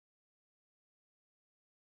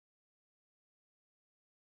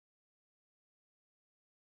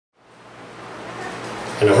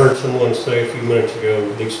And I heard someone say a few minutes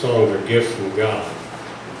ago, these songs are gifts from God.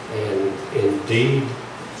 And indeed,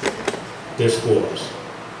 this was.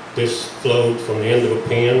 This flowed from the end of a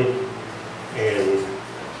pen. And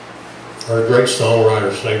I heard a great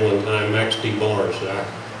songwriter say one time, Max D. Barnes, that I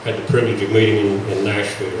had the privilege of meeting in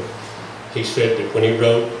Nashville. He said that when he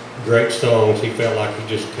wrote great songs, he felt like he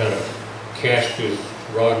just kind of cast his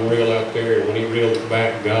rod and reel out there, and when he reeled it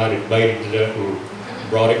back, God had baited it up and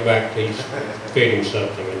brought it back to fed him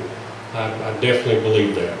something. And I definitely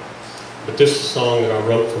believe that. But this is a song that I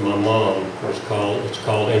wrote for my mom. It's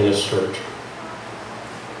called Endless Search.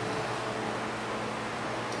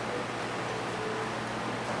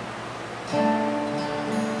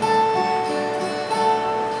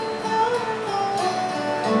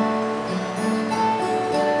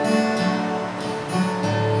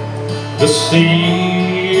 The sea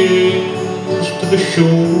is to the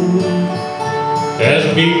shore as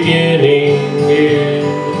beginning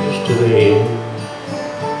is to the end.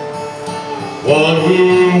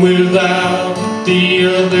 One without the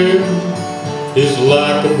other is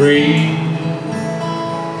like a breeze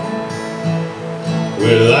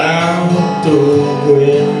without the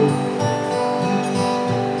wind.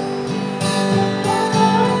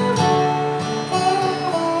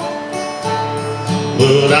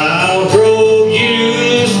 But I'll grow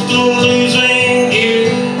used to losing you,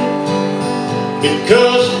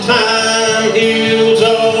 because time heals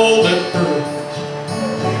all that hurts.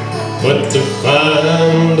 But to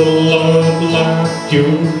find a love like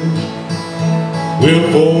yours will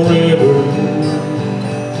forever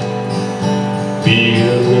be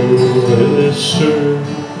an endless search.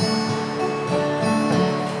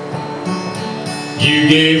 You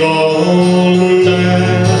gave all and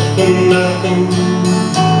asked for nothing,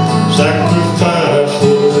 sacrifice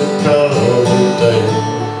was a common thing.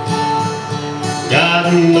 God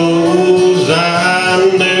knows I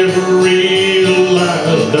never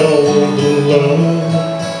realized all the love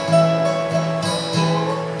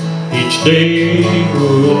each day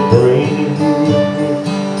would bring.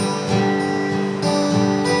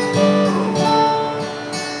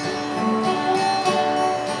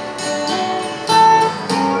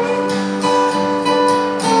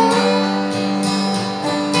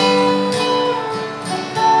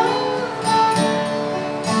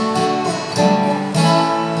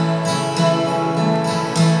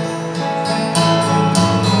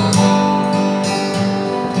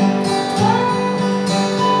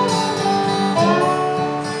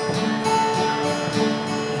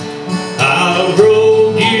 I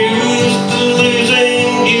grow used to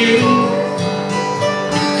losing you,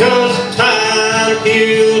 because time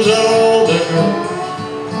heals all that hurts.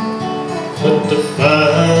 But to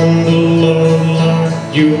find a love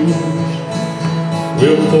like yours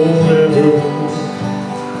will forever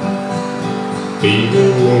be an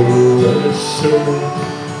endless search.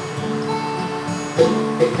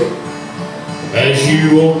 As you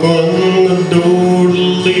open the door to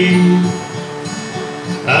leave,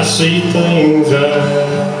 I see things I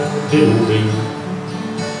didn't do.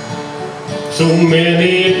 So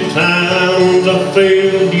many times I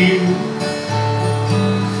failed you,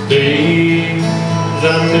 days I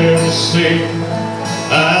never said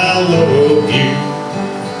I love you.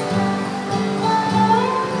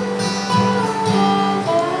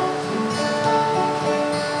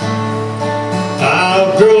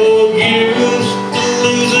 I'll grow used to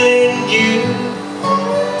losing you,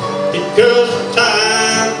 because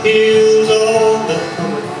time heals all that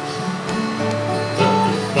hurts. But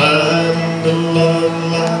to find a love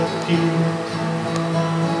like you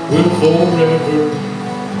will forever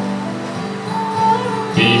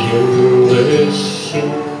be endless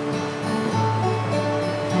search.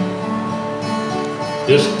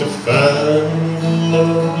 Just to find a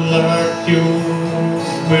love like yours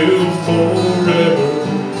will forever